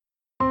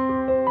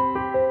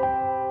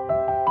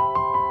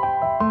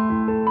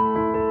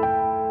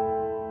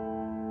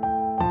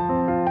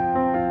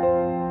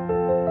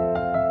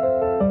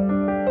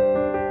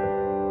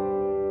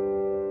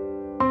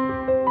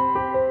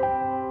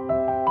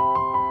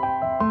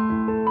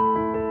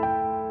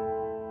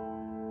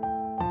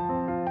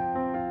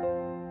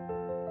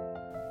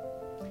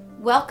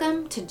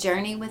Welcome to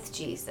Journey with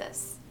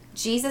Jesus.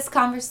 Jesus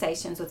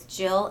Conversations with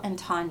Jill and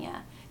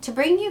Tanya to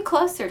bring you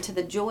closer to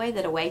the joy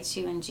that awaits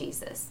you in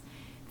Jesus.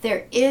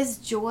 There is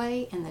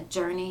joy in the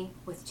journey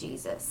with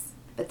Jesus.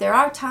 But there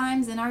are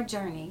times in our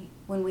journey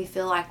when we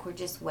feel like we're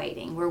just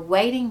waiting. We're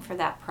waiting for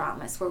that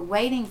promise. We're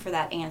waiting for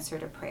that answer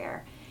to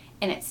prayer.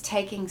 And it's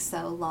taking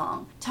so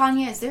long.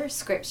 Tanya, is there a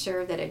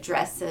scripture that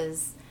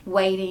addresses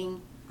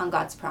waiting on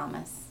God's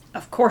promise?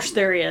 Of course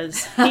there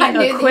is.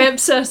 He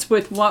equips us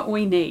with what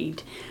we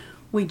need.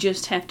 We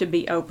just have to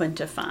be open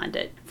to find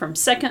it. From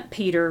 2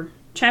 Peter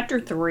chapter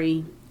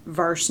 3,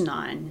 verse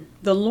 9.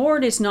 The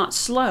Lord is not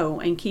slow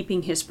in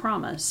keeping his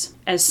promise,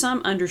 as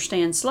some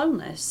understand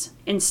slowness.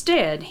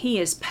 Instead, he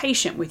is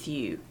patient with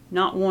you,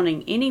 not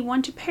wanting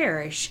anyone to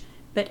perish,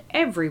 but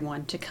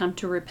everyone to come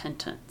to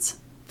repentance.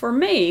 For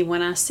me,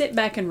 when I sit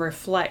back and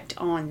reflect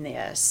on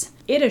this,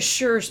 it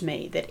assures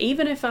me that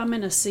even if I'm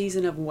in a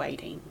season of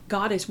waiting,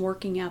 God is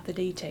working out the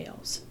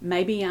details.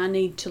 Maybe I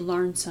need to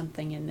learn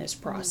something in this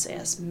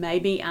process.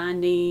 Maybe I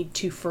need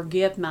to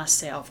forgive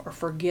myself or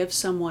forgive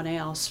someone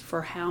else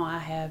for how I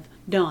have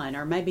done,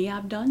 or maybe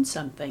I've done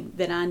something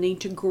that I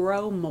need to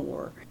grow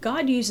more.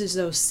 God uses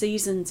those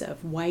seasons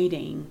of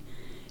waiting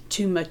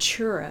to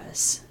mature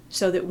us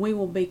so that we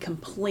will be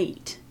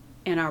complete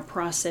in our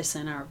process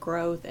and our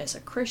growth as a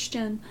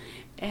Christian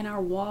and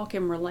our walk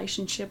in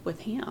relationship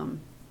with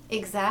Him.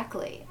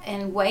 Exactly.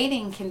 And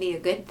waiting can be a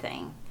good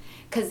thing,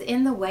 because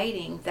in the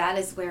waiting, that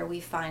is where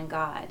we find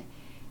God.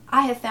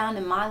 I have found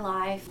in my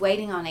life,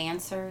 waiting on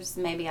answers,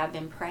 maybe I've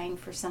been praying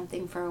for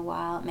something for a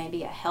while,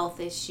 maybe a health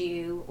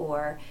issue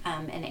or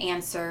an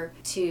answer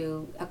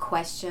to a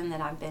question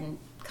that I've been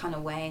kind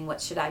of weighing,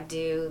 what should I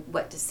do,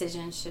 what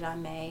decision should I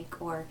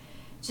make, or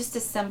just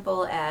as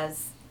simple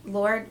as,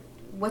 Lord,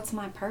 what's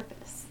my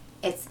purpose?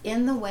 It's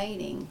in the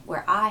waiting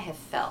where I have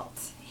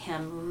felt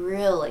Him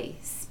really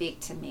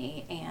speak to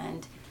me.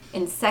 And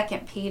in 2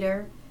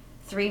 Peter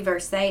 3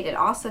 verse 8, it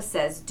also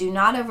says, do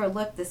not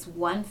overlook this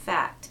one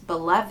fact,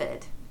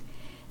 beloved,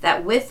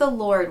 that with the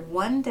Lord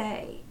 1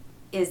 day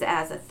is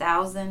as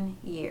 1,000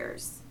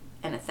 years,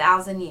 and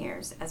 1,000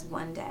 years as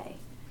 1 day.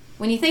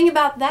 When you think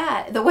about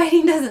that, the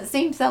waiting doesn't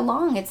seem so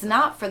long. It's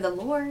not for the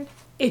Lord.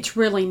 It's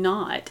really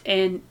not.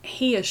 And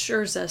He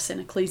assures us in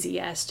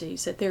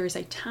Ecclesiastes that there is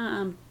a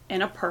time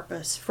and a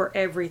purpose for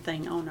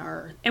everything on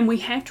earth. And we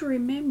have to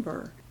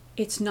remember,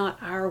 it's not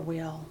our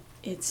will,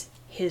 it's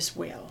His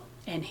will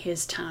and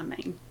His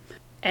timing.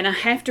 And I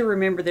have to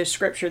remember this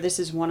scripture. This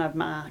is one of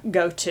my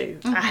go-to.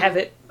 I have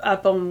it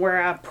up on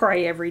where I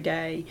pray every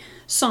day.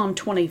 Psalm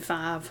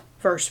 25,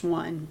 verse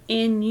 1.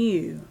 In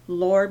you,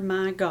 Lord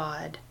my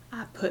God,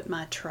 I put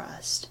my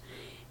trust.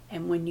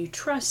 And when you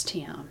trust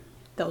Him,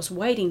 those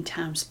waiting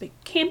times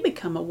can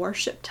become a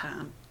worship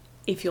time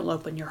if you'll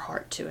open your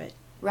heart to it.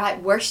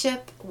 Right,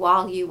 worship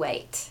while you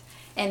wait.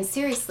 And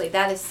seriously,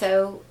 that is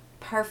so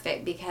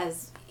perfect,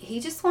 because He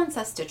just wants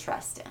us to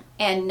trust Him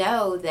and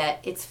know that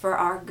it's for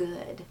our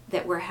good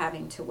that we're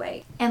having to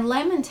wait. And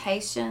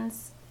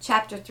Lamentations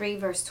chapter 3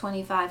 verse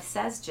 25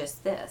 says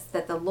just this,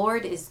 that the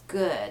Lord is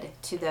good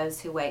to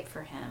those who wait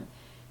for Him,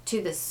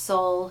 to the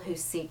soul who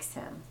seeks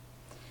Him.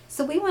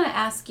 So we want to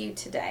ask you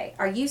today,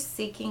 are you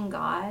seeking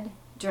God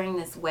during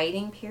this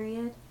waiting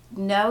period?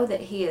 Know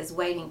that He is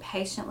waiting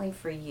patiently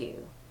for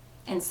you.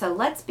 And so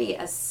let's be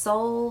a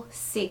soul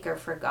seeker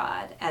for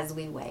God as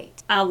we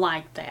wait. I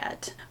like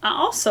that. I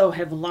also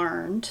have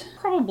learned,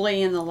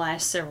 probably in the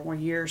last several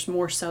years,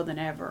 more so than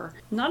ever,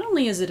 not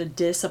only is it a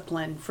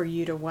discipline for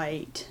you to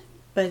wait,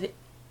 but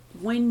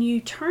when you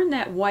turn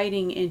that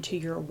waiting into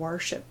your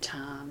worship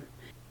time,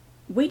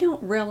 we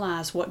don't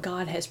realize what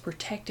God has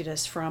protected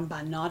us from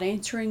by not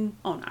answering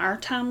on our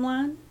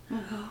timeline,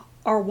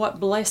 or what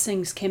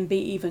blessings can be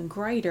even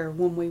greater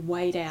when we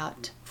wait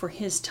out for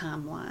His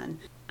timeline.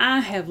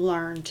 I have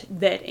learned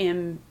that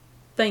in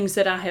things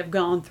that I have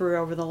gone through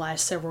over the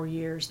last several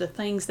years, the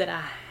things that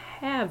I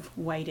have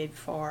waited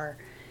for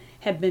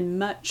have been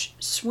much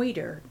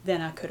sweeter than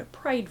I could have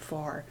prayed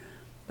for,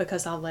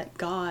 because I let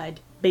God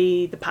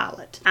be the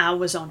pilot. I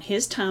was on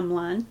His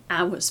timeline.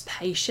 I was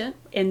patient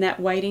in that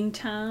waiting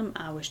time.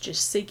 I was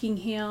just seeking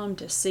Him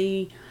to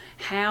see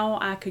how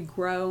I could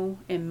grow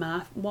in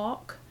my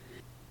walk.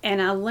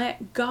 And I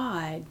let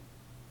God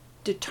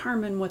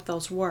determine what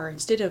those were.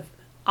 Instead of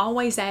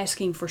always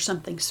asking for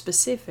something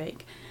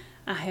specific,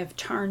 I have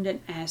turned and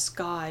asked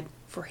God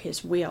for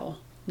His will,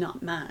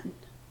 not mine.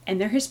 And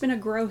there has been a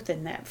growth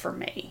in that for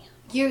me.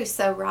 You're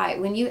so right.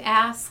 When you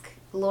ask,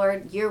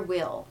 Lord, your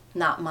will,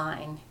 not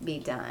mine, be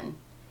done,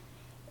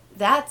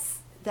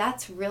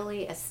 that's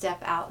really a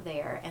step out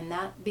there, and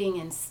that being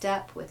in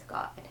step with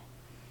God,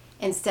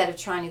 instead of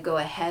trying to go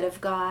ahead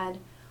of God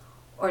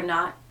or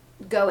not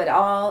go at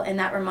all. And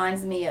that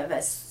reminds me of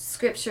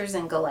scriptures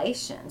in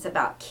Galatians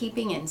about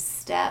keeping in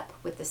step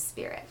with the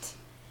Spirit.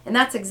 And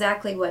that's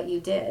exactly what you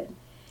did.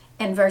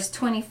 And verse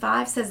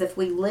 25 says, if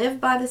we live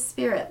by the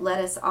Spirit, let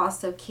us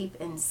also keep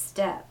in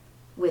step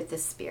with the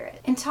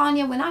Spirit. And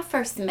Tanya, when I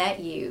first met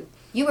you,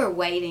 you were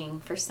waiting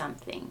for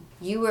something.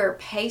 You were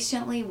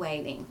patiently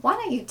waiting. Why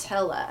don't you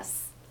tell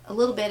us a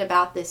little bit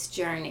about this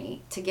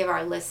journey to give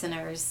our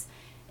listeners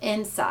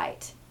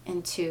insight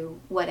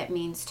into what it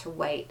means to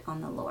wait on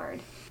the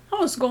Lord. I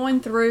was going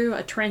through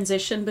a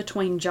transition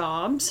between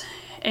jobs,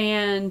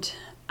 and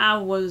I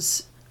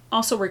was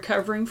also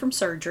recovering from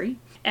surgery,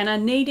 and I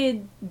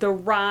needed the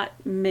right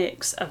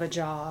mix of a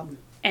job.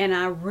 And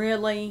I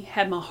really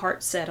had my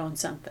heart set on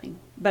something,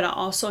 but I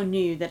also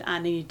knew that I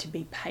needed to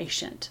be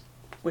patient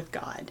with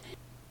God.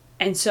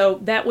 And so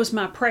that was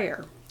my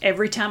prayer.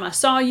 Every time I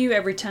saw you,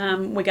 every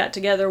time we got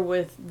together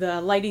with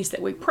the ladies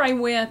that we pray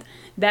with,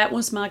 that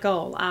was my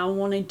goal. I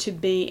wanted to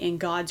be in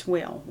God's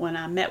will. When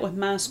I met with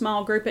my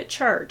small group at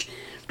church,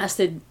 I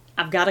said,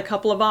 I've got a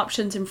couple of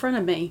options in front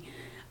of me.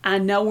 I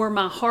know where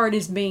my heart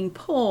is being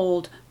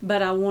pulled,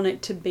 but I want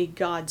it to be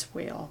God's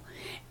will.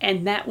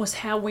 And that was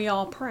how we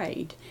all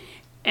prayed.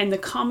 And the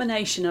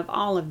combination of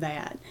all of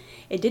that,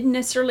 it didn't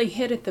necessarily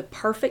hit at the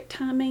perfect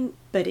timing,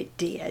 but it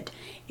did.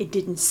 It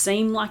didn't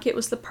seem like it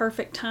was the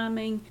perfect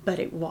timing, but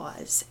it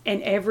was.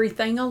 And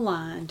everything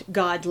aligned.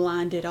 God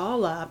lined it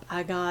all up.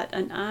 I got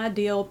an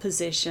ideal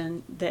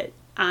position that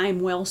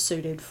I'm well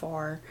suited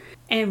for.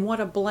 And what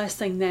a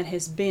blessing that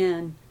has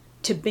been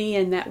to be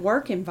in that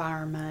work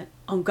environment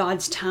on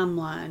God's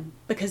timeline,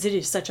 because it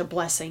is such a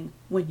blessing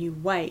when you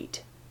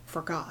wait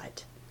for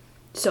God.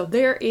 So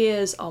there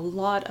is a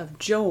lot of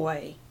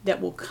joy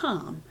that will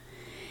come.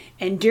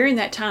 And during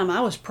that time,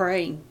 I was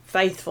praying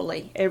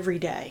faithfully every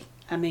day.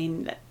 I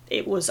mean,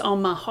 it was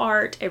on my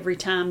heart every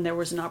time there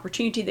was an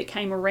opportunity that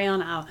came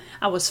around.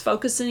 I was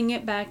focusing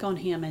it back on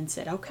Him and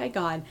said, okay,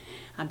 God,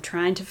 I'm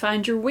trying to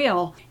find your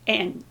will.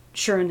 And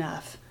sure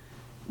enough,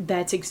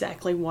 that's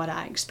exactly what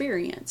I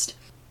experienced.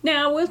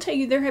 Now, I will tell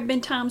you, there have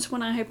been times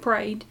when I have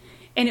prayed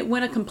and it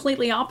went a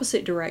completely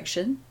opposite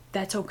direction.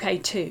 That's okay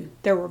too.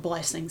 There were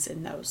blessings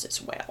in those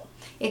as well.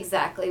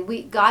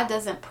 Exactly. God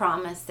doesn't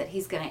promise that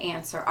He's going to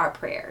answer our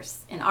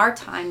prayers in our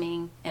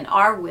timing, in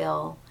our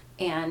will,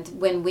 and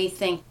when we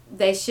think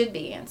they should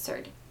be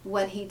answered.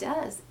 What He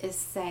does is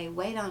say,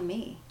 wait on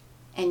me.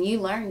 And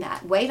you learn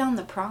that. Wait on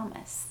the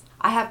promise.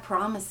 I have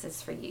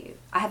promises for you.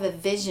 I have a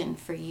vision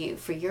for you,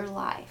 for your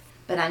life.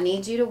 But I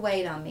need you to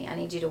wait on me. I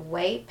need you to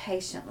wait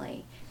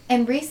patiently.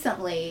 And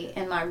recently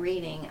in my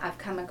reading, I've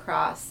come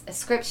across a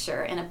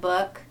scripture in a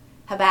book,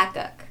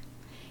 Habakkuk,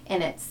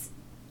 and it's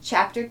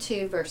chapter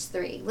 2, verse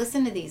 3.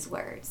 Listen to these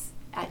words.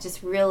 I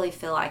just really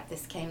feel like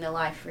this came to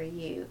life for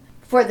you.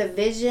 For the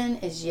vision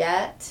is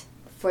yet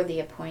for the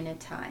appointed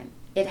time.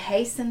 It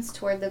hastens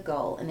toward the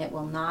goal, and it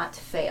will not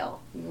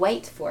fail.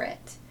 Wait for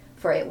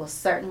it will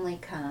certainly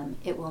come.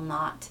 It will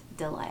not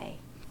delay.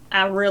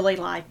 I really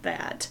like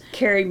that.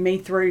 Carried me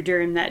through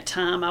during that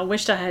time. I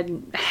wished I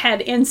had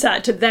had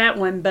insight to that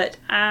one, but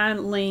I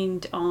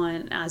leaned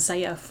on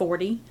Isaiah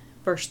 40.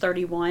 Verse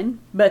 31,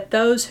 but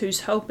those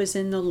whose hope is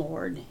in the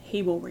Lord,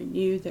 He will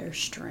renew their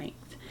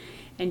strength.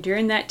 And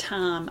during that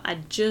time, I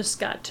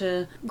just got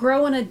to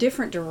grow in a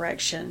different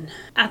direction.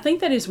 I think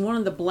that is one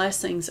of the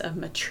blessings of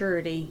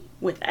maturity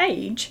with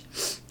age,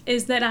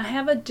 is that I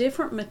have a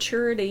different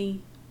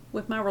maturity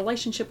with my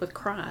relationship with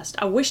Christ.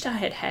 I wished I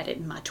had had it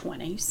in my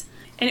 20s.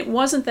 And it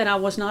wasn't that I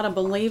was not a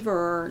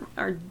believer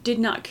or did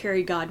not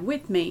carry God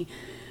with me,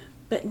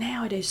 but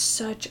now it is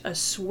such a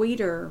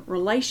sweeter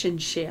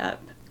relationship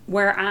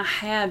where I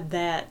have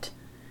that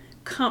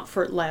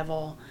comfort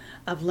level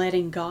of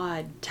letting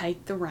God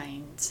take the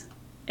reins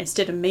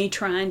instead of me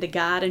trying to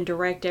guide and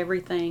direct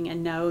everything,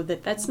 and know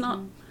that that's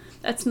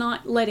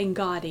not letting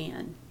God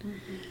in.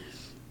 Mm-hmm.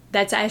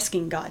 That's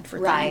asking God for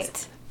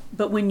things.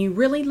 But when you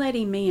really let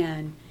Him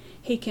in,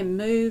 He can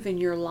move in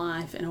your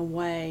life in a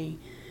way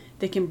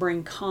that can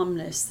bring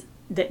calmness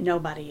that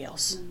nobody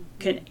else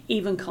can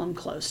even come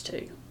close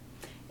to.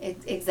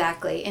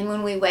 Exactly. And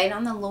when we wait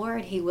on the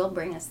Lord, He will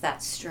bring us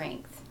that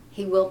strength.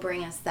 He will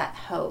bring us that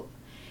hope.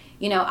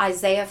 You know,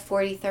 Isaiah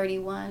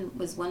 40:31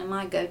 was one of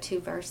my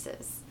go-to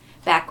verses.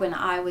 Back when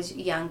I was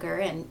younger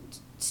and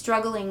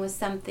struggling with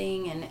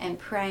something and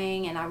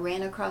praying, and I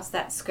ran across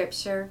that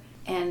scripture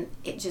and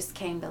it just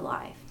came to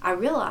life. I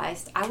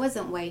realized I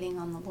wasn't waiting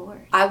on the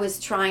Lord. I was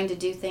trying to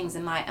do things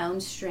in my own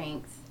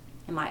strength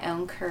and my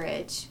own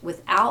courage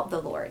without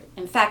the Lord.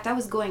 In fact, I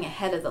was going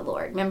ahead of the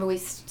Lord. Remember we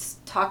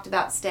talked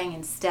about staying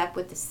in step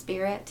with the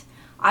Spirit?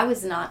 I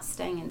was not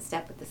staying in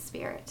step with the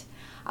Spirit.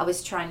 I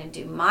was trying to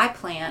do my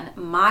plan,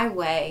 my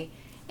way.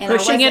 And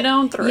pushing it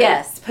on through.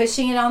 Yes,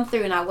 pushing it on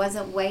through, and I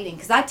wasn't waiting.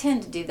 Because I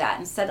tend to do that.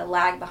 Instead of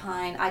lag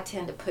behind, I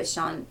tend to push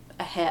on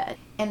ahead.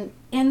 And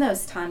in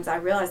those times, I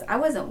realized I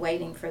wasn't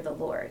waiting for the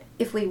Lord.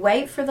 If we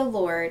wait for the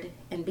Lord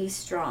and be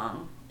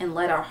strong and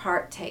let our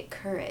heart take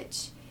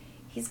courage,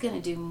 He's going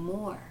to do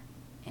more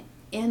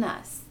in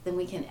us than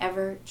we can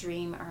ever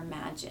dream or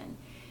imagine.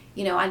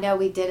 You know, I know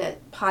we did a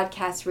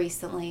podcast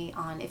recently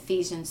on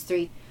Ephesians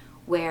 3,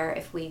 where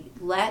if we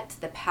let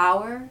the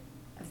power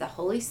of the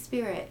Holy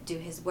Spirit do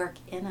His work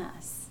in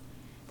us,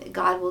 that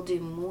God will do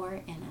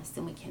more in us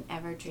than we can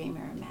ever dream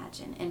or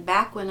imagine. And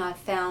back when I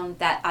found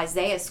that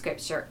Isaiah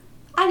scripture,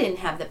 I didn't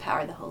have the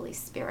power of the Holy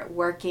Spirit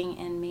working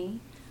in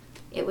me.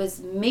 It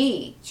was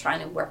me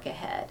trying to work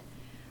ahead.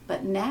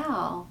 But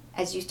now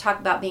as you talk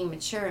about being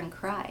mature in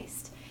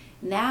Christ,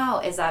 now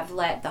as I've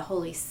let the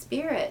Holy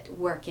Spirit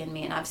work in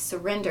me and I've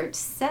surrendered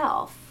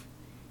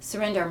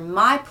surrender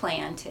my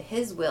plan to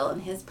His will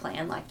and His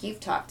plan, like you've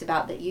talked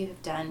about that you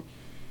have done,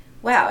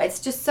 wow, it's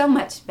just so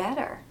much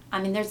better.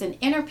 I mean, there's an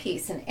inner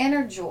peace, an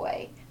inner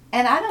joy.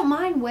 And I don't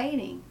mind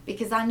waiting,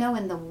 because I know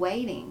in the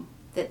waiting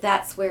that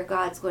that's where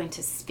God's going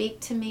to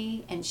speak to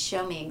me and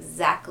show me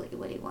exactly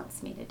what He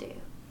wants me to do.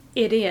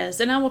 It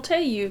is. And I will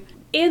tell you,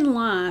 in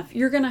life,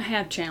 you're going to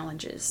have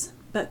challenges.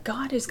 But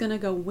God is going to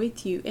go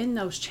with you in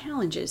those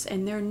challenges.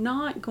 And they're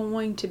not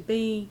going to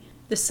be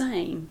the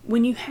same.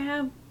 When you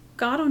have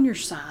God on your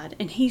side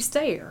and He's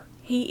there,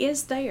 He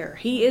is there.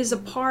 He is a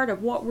part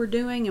of what we're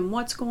doing and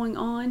what's going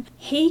on.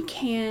 He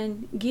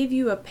can give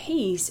you a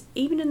peace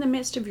even in the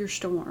midst of your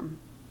storm.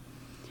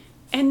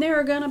 And there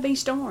are going to be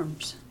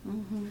storms.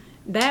 Mm-hmm.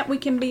 That we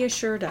can be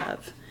assured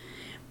of.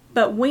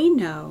 But we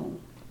know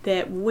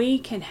that we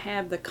can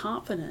have the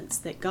confidence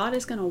that God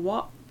is going to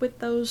walk with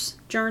those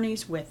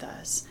journeys with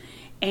us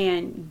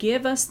and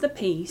give us the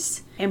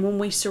peace. And when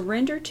we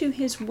surrender to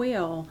His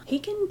will, He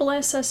can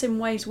bless us in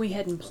ways we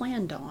hadn't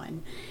planned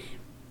on.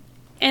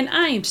 And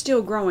I am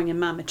still growing in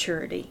my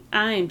maturity.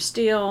 I am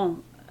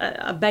still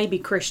a baby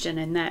Christian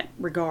in that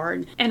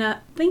regard. And I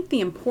think the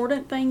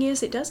important thing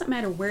is, it doesn't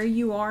matter where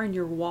you are in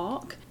your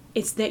walk,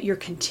 it's that you're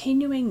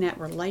continuing that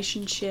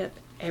relationship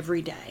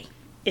every day.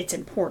 It's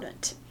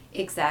important.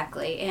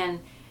 Exactly.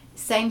 And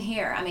same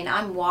here. I mean,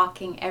 I'm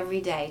walking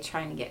every day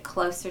trying to get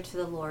closer to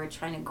the Lord,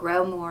 trying to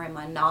grow more in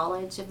my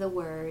knowledge of the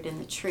Word and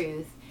the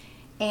truth,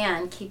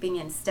 and keeping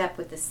in step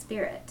with the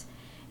Spirit.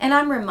 And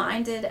I'm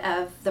reminded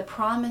of the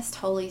promised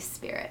Holy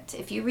Spirit.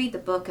 If you read the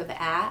book of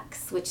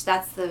Acts, which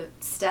that's the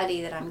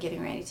study that I'm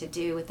getting ready to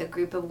do with a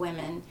group of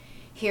women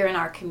here in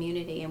our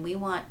community, and we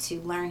want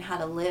to learn how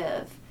to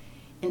live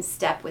in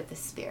step with the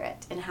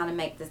Spirit and how to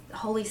make the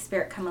Holy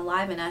Spirit come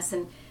alive in us.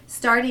 And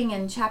starting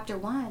in chapter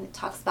 1, it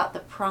talks about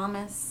the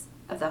promise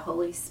of the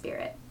Holy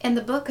Spirit. And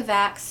the book of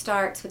Acts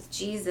starts with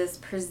Jesus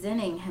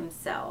presenting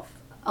Himself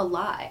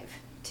alive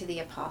to the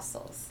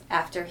apostles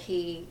after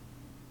He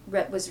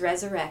was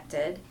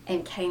resurrected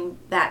and came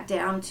back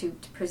down to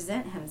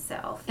present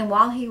Himself. And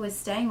while He was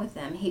staying with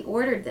them, He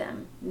ordered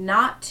them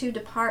not to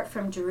depart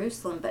from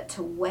Jerusalem, but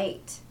to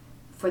wait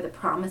for the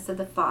promise of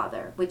the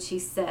Father, which He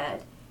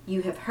said,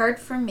 "You have heard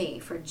from me,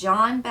 for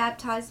John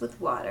baptized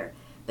with water,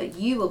 but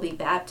you will be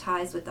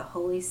baptized with the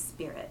Holy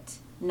Spirit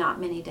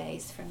not many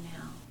days from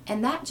now."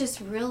 And that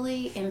just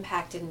really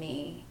impacted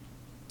me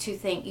to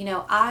think,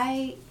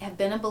 I have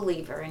been a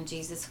believer in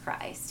Jesus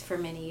Christ for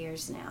many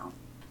years now.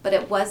 But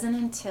it wasn't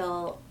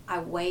until I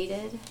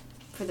waited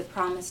for the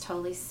promised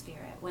Holy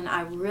Spirit, when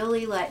I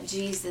really let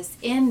Jesus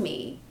in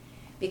me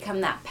become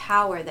that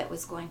power that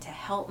was going to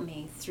help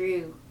me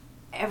through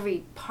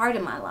every part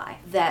of my life,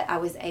 that I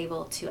was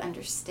able to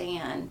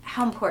understand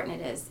how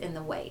important it is in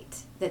the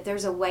wait. That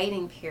there's a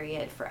waiting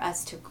period for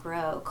us to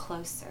grow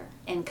closer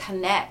and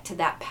connect to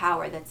that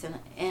power that's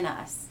in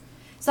us.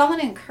 So I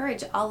want to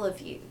encourage all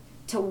of you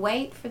to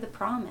wait for the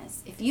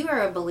promise. If you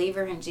are a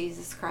believer in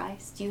Jesus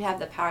Christ, you have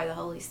the power of the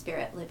Holy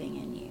Spirit living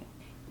in you.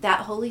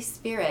 That Holy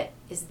Spirit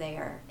is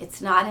there.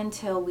 It's not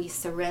until we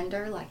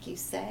surrender, like you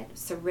said,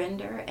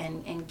 surrender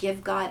and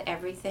give God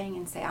everything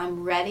and say,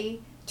 I'm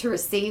ready to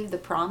receive the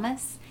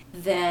promise,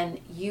 then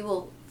you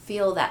will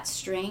feel that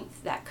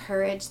strength, that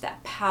courage,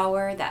 that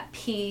power, that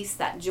peace,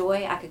 that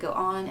joy. I could go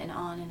on and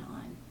on and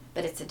on.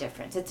 But it's a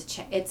difference.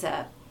 It's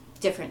a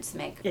difference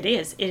maker. It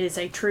is. It is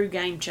a true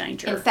game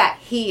changer. In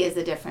fact, He is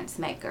a difference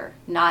maker,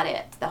 not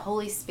it. The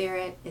Holy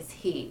Spirit is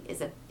He,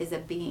 is a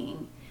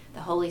being.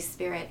 The Holy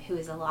Spirit who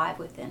is alive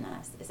within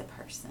us is a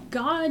person.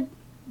 God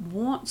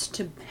wants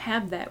to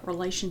have that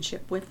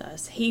relationship with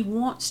us. He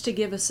wants to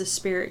give us a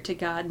spirit to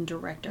guide and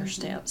direct our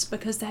steps,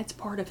 because that's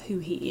part of who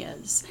He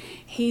is.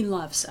 He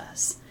loves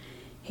us.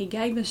 He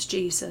gave us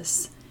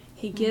Jesus.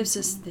 He gives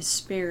us the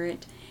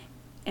Spirit,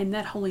 and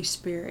that Holy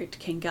Spirit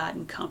can guide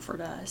and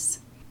comfort us.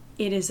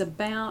 It is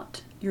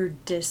about your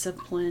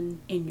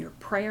discipline in your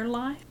prayer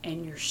life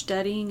and your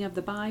studying of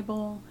the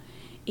Bible.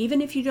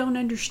 Even if you don't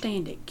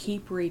understand it,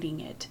 keep reading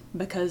it,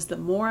 because the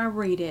more I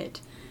read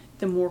it,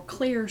 the more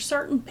clear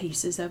certain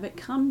pieces of it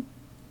come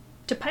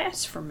to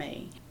pass for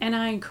me. And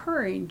I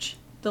encourage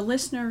the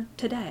listener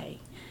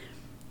today,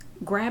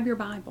 grab your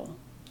Bible,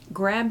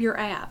 grab your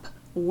app,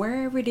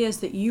 wherever it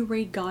is that you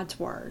read God's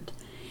Word,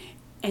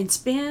 and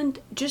spend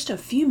just a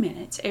few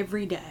minutes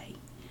every day.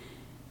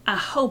 I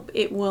hope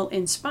it will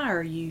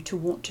inspire you to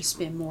want to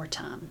spend more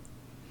time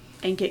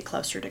and get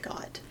closer to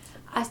God.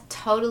 I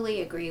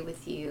totally agree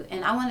with you.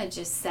 And I want to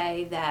just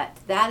say that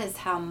is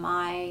how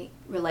my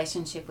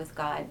relationship with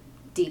God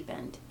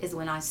deepened, is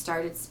when I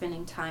started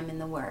spending time in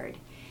the Word.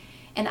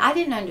 And I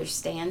didn't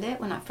understand it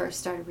when I first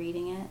started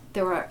reading it.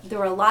 There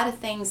were a lot of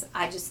things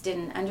I just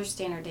didn't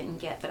understand or didn't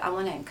get. But I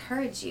want to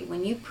encourage you,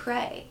 when you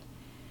pray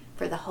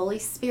for the Holy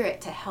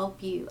Spirit to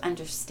help you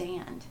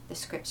understand the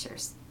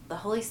Scriptures, the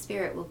Holy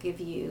Spirit will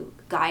give you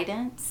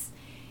guidance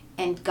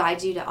and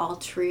guide you to all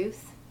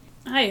truth.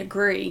 I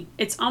agree.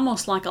 It's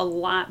almost like a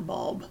light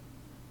bulb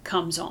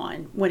comes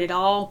on, when it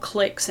all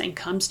clicks and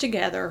comes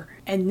together,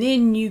 and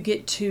then you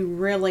get to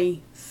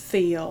really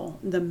feel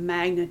the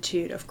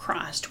magnitude of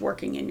Christ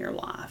working in your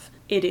life.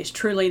 It is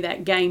truly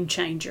that game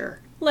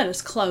changer. Let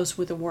us close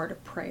with a word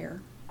of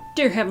prayer.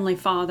 Dear Heavenly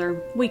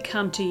Father, we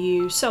come to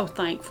you so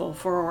thankful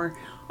for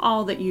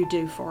all that you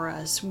do for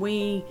us.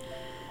 We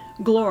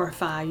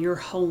glorify your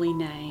holy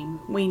name.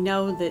 We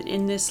know that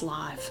in this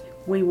life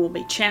we will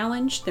be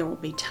challenged. There will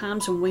be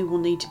times when we will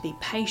need to be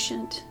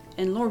patient.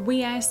 And Lord,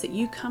 we ask that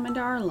you come into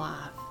our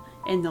life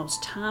in those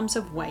times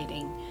of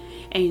waiting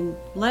and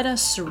let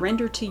us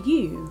surrender to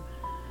you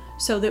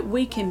so that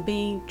we can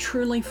be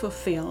truly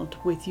fulfilled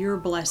with your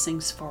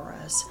blessings for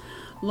us.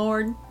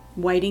 Lord,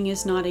 waiting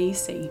is not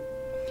easy,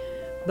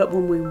 but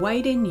when we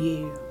wait in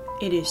you,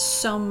 it is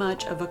so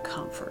much of a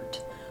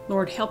comfort.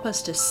 Lord, help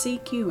us to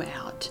seek you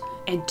out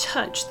and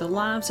touch the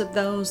lives of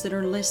those that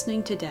are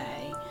listening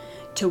today,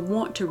 to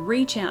want to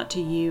reach out to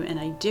you in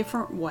a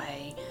different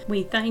way.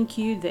 We thank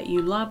you that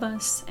you love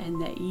us and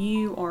that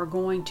you are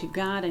going to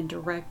guide and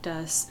direct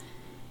us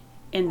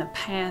in the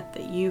path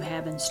that you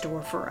have in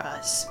store for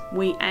us.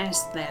 We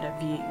ask that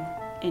of you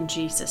in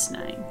Jesus'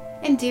 name.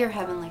 And dear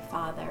Heavenly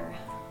Father,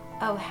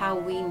 oh, how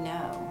we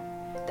know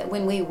that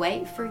when we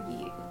wait for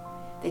you,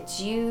 that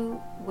you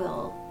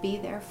will be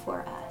there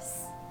for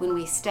us. When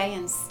we stay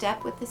in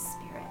step with the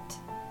Spirit,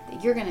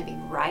 that you're going to be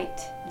right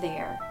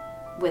there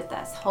with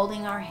us,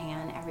 holding our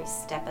hand every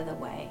step of the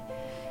way.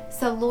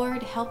 So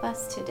Lord, help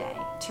us today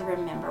to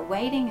remember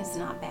waiting is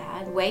not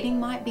bad. Waiting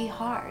might be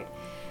hard,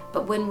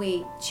 but when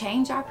we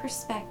change our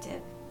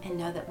perspective and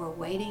know that we're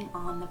waiting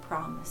on the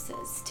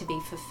promises to be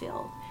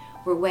fulfilled,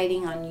 we're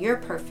waiting on your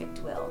perfect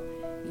will,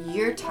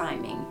 your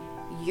timing,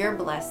 your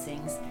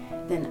blessings,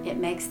 then it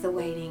makes the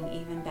waiting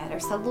even better.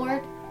 So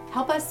Lord,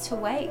 help us to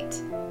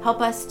wait.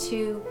 Help us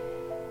to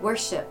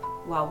worship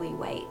while we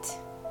wait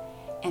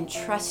and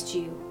trust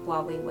you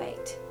while we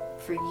wait.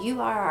 For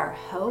you are our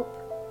hope,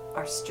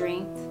 our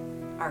strength,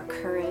 our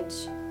courage,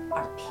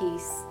 our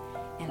peace,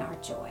 and our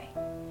joy.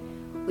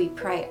 We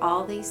pray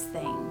all these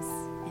things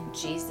in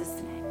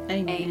Jesus'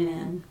 name.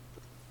 Amen.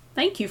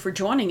 Thank you for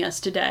joining us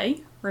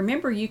today.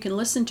 Remember, you can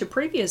listen to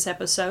previous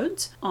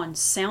episodes on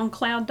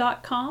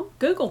SoundCloud.com,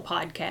 Google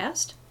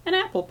Podcast, and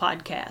Apple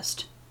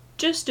Podcast.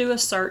 Just do a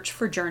search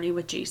for Journey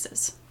with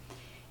Jesus.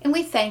 And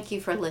we thank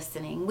you for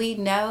listening. We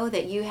know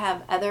that you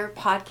have other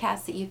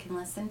podcasts that you can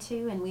listen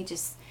to, and we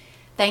just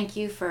thank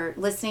you for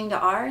listening to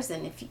ours.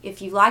 And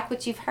if you like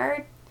what you've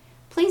heard,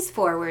 please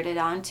forward it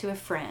on to a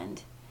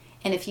friend.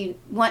 And if you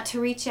want to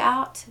reach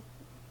out,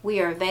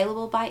 we are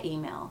available by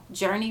email,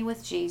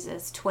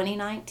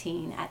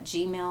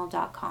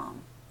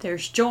 journeywithjesus2019@gmail.com.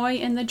 There's joy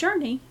in the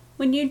journey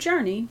when you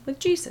journey with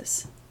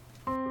Jesus.